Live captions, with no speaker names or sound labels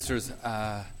Sisters,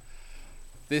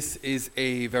 this is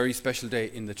a very special day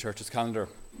in the church's calendar.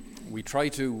 We try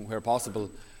to, where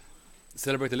possible,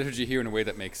 celebrate the liturgy here in a way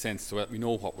that makes sense so that we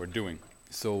know what we're doing.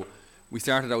 So we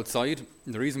started outside,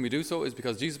 and the reason we do so is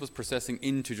because Jesus was processing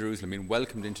into Jerusalem, being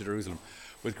welcomed into Jerusalem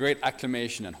with great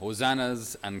acclamation and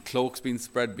hosannas and cloaks being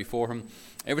spread before him.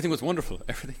 Everything was wonderful.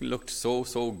 Everything looked so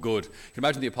good. You can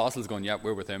imagine the apostles going, yeah,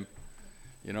 we're with him.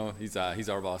 You know, he's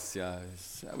our boss. Yeah,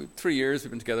 3 years we've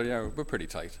been together. Yeah, we're pretty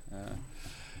tight.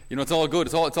 It's all good.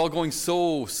 It's all going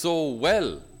so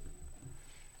well,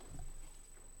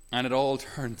 and it all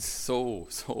turned so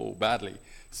badly,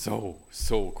 so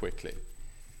quickly.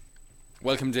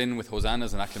 Welcomed in with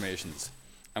hosannas and acclamations,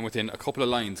 and within a couple of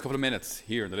lines, a couple of minutes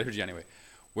here in the liturgy anyway,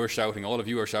 we're shouting. All of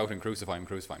you are shouting, "Crucify him!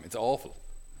 Crucify him!" It's awful.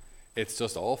 It's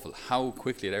just awful how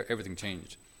quickly everything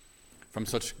changed. From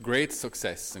such great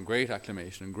success and great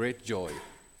acclamation and great joy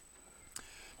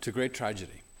to great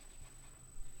tragedy.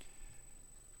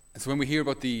 And so when we hear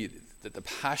about the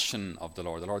passion of the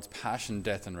Lord's passion,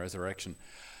 death and resurrection,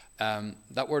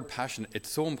 that word passion, it's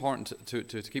so important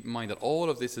to keep in mind that all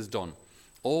of this is done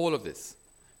out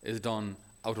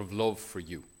of love for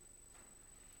you.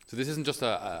 So this isn't just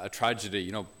a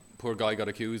tragedy, poor guy got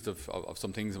accused of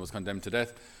some things and was condemned to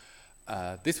death.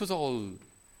 This was all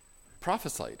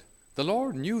prophesied. The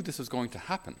Lord knew this was going to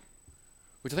happen,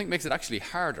 which I think makes it actually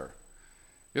harder.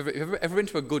 You ever been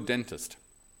to a good dentist,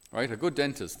 right? A good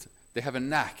dentist, they have a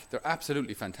knack. They're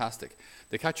absolutely fantastic.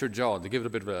 They catch your jaw, they give it a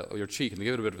bit of your cheek, and they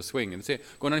give it a bit of a swing, and they say,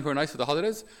 "Going anywhere nice for the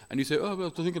holidays?" And you say, "Oh, well,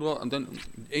 I'm thinking about," and then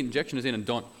injection is in and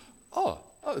done. Oh,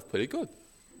 it's pretty good.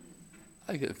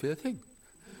 I get a feel a thing,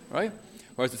 right?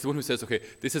 Whereas it's the one who says, "Okay,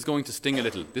 this is going to sting a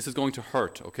little. This is going to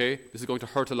hurt. Okay, this is going to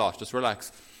hurt a lot. Just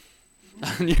relax."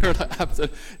 And you're like,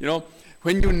 absolutely,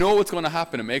 when you know what's going to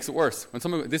happen, it makes it worse.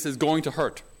 When this is going to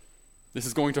hurt. This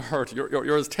is going to hurt.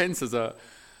 You're as tense as a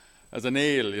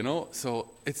nail, So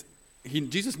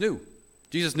Jesus knew.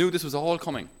 Jesus knew this was all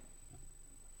coming.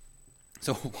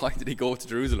 So why did he go to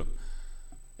Jerusalem?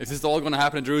 If this is all going to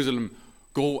happen in Jerusalem,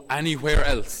 go anywhere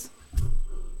else.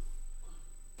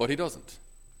 But he doesn't.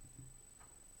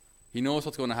 He knows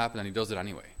what's going to happen and he does it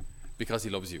anyway because he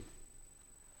loves you.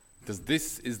 Because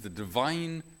this is the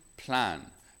divine plan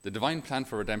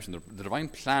for redemption, the divine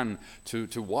plan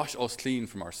to wash us clean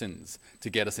from our sins,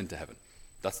 to get us into heaven.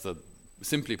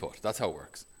 Simply put, that's how it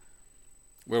works.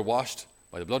 We're washed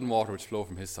by the blood and water which flow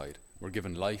from his side. We're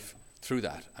given life through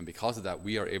that, and because of that,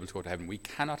 we are able to go to heaven. We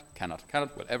cannot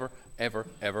will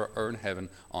ever earn heaven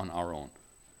on our own.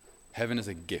 Heaven is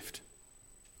a gift.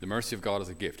 The mercy of God is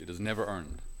a gift. It is never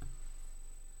earned.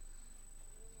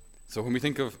 So when we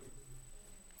think of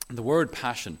the word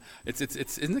passion,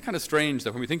 isn't it kind of strange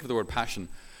that when we think of the word passion,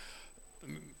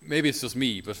 maybe it's just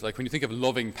me, but like when you think of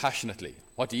loving passionately,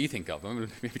 what do you think of? I mean,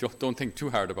 maybe don't think too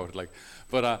hard about it.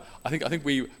 But I think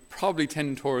we probably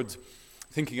tend towards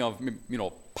thinking of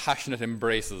passionate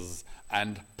embraces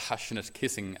and passionate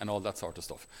kissing and all that sort of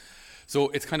stuff. So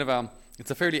it's kind of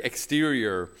it's a fairly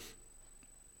exterior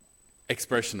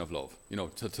expression of love,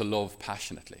 to love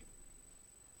passionately.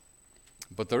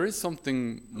 But there is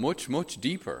something much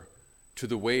deeper to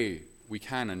the way we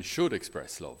can and should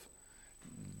express love.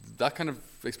 That kind of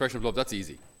expression of love, that's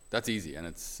easy, and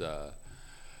it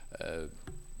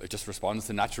just responds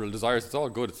to natural desires. It's all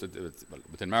good. It's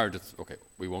within marriage, it's okay.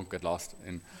 We won't get lost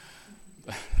in.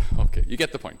 Okay, you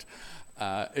get the point.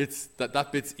 It's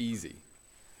that bit's easy.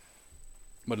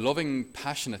 But loving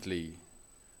passionately,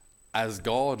 as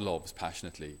God loves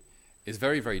passionately, is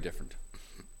very, very different.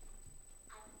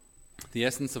 The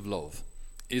essence of love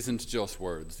isn't just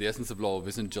words. The essence of love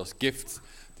isn't just gifts.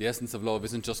 The essence of love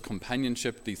isn't just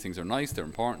companionship. These things are nice, they're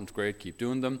important, great, keep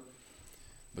doing them.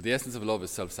 But the essence of love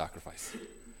is self-sacrifice.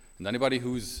 And anybody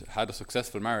who's had a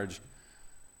successful marriage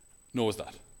knows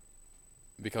that.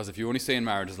 Because if you only stay in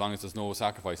marriage as long as there's no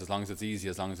sacrifice, as long as it's easy,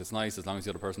 as long as it's nice, as long as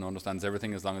the other person understands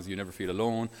everything, as long as you never feel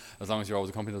alone, as long as you're always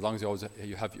accompanied, as long as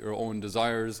you have your own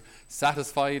desires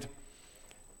satisfied,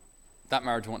 that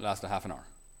marriage won't last a half an hour.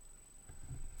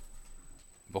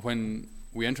 But when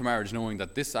we enter marriage knowing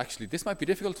that this might be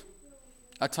difficult,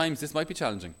 at times this might be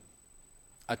challenging.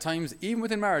 At times, even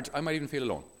within marriage, I might even feel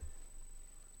alone.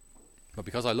 But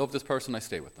because I love this person, I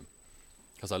stay with them.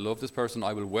 Because I love this person,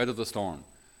 I will weather the storm.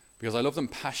 Because I love them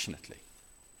passionately.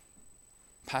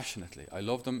 Passionately. I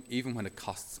love them even when it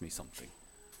costs me something.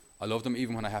 I love them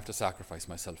even when I have to sacrifice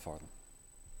myself for them.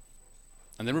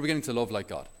 And then we're beginning to love like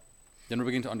God. Then we're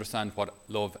beginning to understand what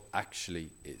love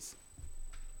actually is.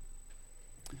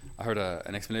 I heard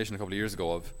an explanation a couple of years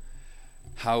ago of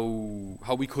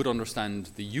how we could understand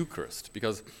the Eucharist,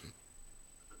 because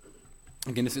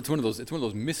again, it's one of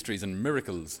those mysteries and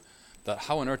miracles that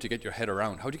how on earth do you get your head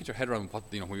around? How do you get your head around what,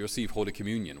 when you receive Holy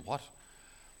Communion?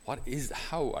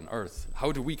 How on earth?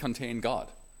 How do we contain God?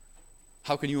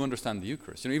 How can you understand the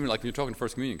Eucharist? Even like when you're talking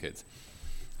First Communion kids.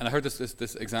 And I heard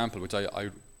this example, which I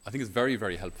think is very,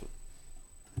 very helpful.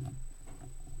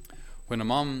 When a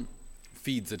mom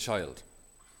feeds a child,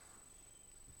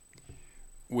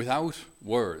 without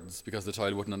words, because the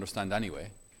child wouldn't understand anyway,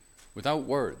 without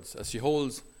words, as she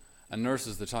holds and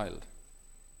nurses the child,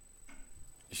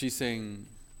 she's saying,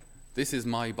 "This is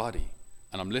my body,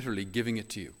 and I'm literally giving it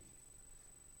to you.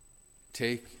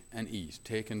 Take and eat,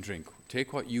 take and drink.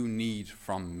 Take what you need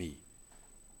from me.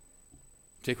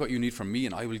 Take what you need from me,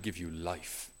 and I will give you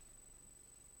life."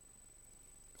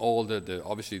 All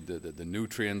obviously the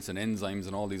nutrients and enzymes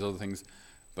and all these other things,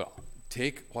 but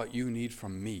take what you need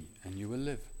from me, and you will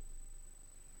live.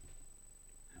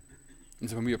 And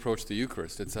so when we approach the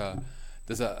Eucharist, there's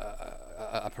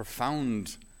a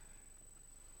profound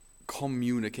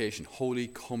communication, Holy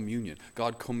Communion.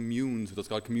 God communes with us.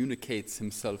 God communicates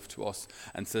himself to us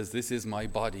and says, "This is my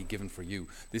body given for you.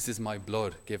 This is my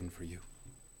blood given for you.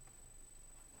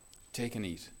 Take and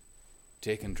eat.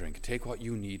 Take and drink. Take what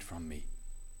you need from me.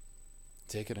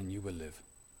 Take it and you will live."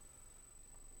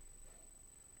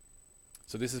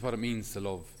 So this is what it means to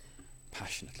love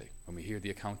passionately. When we hear the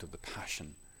account of the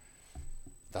Passion,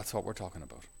 that's what we're talking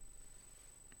about.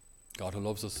 God who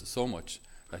loves us so much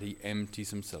that he empties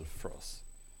himself for us.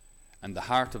 And the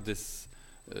heart of this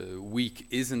week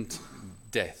isn't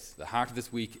death. The heart of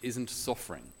this week isn't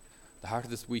suffering. The heart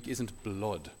of this week isn't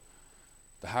blood.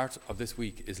 The heart of this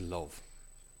week is love.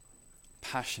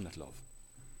 Passionate love.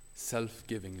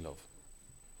 Self-giving love.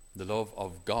 The love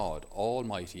of God,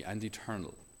 almighty and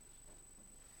eternal,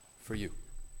 for you.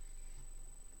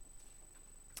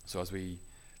 So as we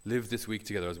live this week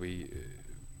together, as we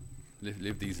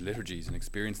live these liturgies and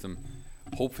experience them,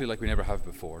 hopefully like we never have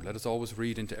before, let us always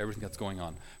read into everything that's going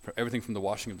on. For everything from the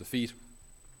washing of the feet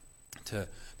to the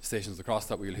Stations of the Cross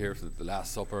that we'll hear, to the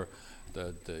Last Supper,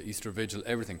 the Easter Vigil,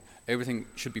 everything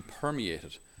should be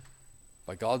permeated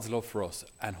by God's love for us,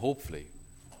 and hopefully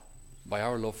by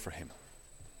our love for him,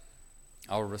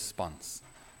 our response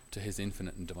to his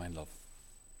infinite and divine love.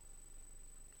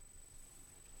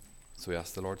 So we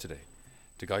ask the Lord today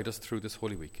to guide us through this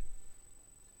Holy Week.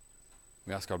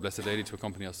 We ask our Blessed Lady to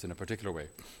accompany us in a particular way,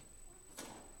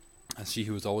 as she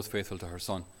who is always faithful to her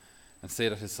Son and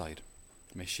stayed at his side.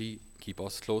 May she keep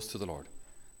us close to the Lord,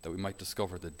 that we might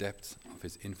discover the depths of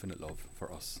his infinite love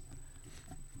for us.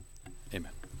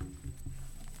 Amen.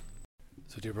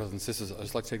 So dear brothers and sisters, I'd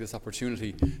just like to take this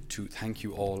opportunity to thank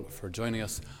you all for joining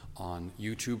us on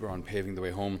YouTube or on Paving the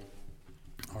Way Home,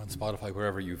 or on Spotify,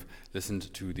 wherever you've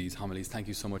listened to these homilies. Thank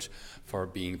you so much for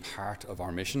being part of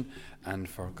our mission and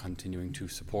for continuing to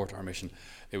support our mission.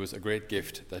 It was a great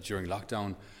gift that during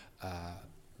lockdown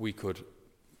we could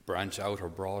branch out or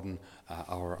broaden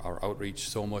our outreach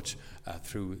so much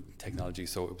through technology.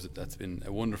 So that's been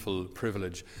a wonderful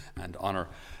privilege and honour.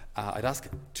 I'd ask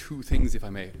two things, if I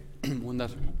may. One,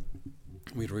 that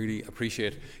we'd really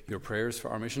appreciate your prayers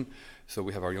for our mission. So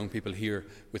we have our young people here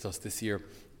with us this year.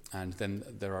 And then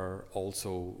there's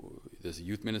a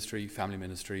youth ministry, family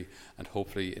ministry, and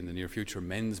hopefully in the near future,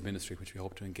 men's ministry, which we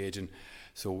hope to engage in.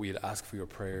 So we'd ask for your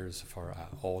prayers for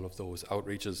all of those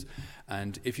outreaches.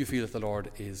 And if you feel that the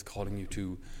Lord is calling you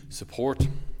to support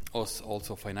us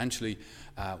also financially,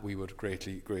 we would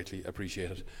greatly, greatly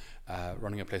appreciate it.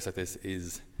 Running a place like this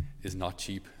is not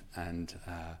cheap, and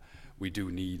we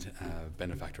do need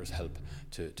benefactors' help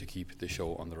to keep the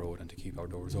show on the road and to keep our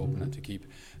doors open and to keep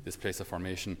this place of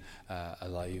formation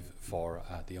alive for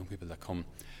the young people that come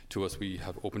to us. We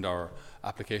have opened our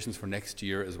applications for next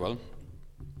year as well.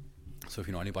 So if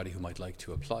you know anybody who might like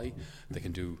to apply, they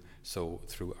can do so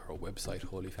through our website,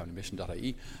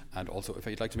 holyfamilymission.ie. And also, if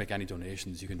you'd like to make any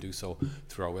donations, you can do so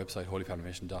through our website,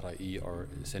 holyfamilymission.ie, or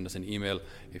send us an email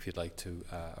if you'd like to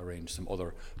arrange some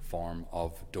other form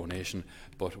of donation.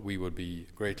 But we would be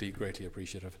greatly, greatly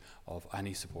appreciative of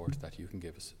any support that you can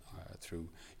give us through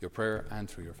your prayer and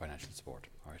through your financial support.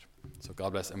 All right. So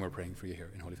God bless, and we're praying for you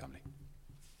here in Holy Family.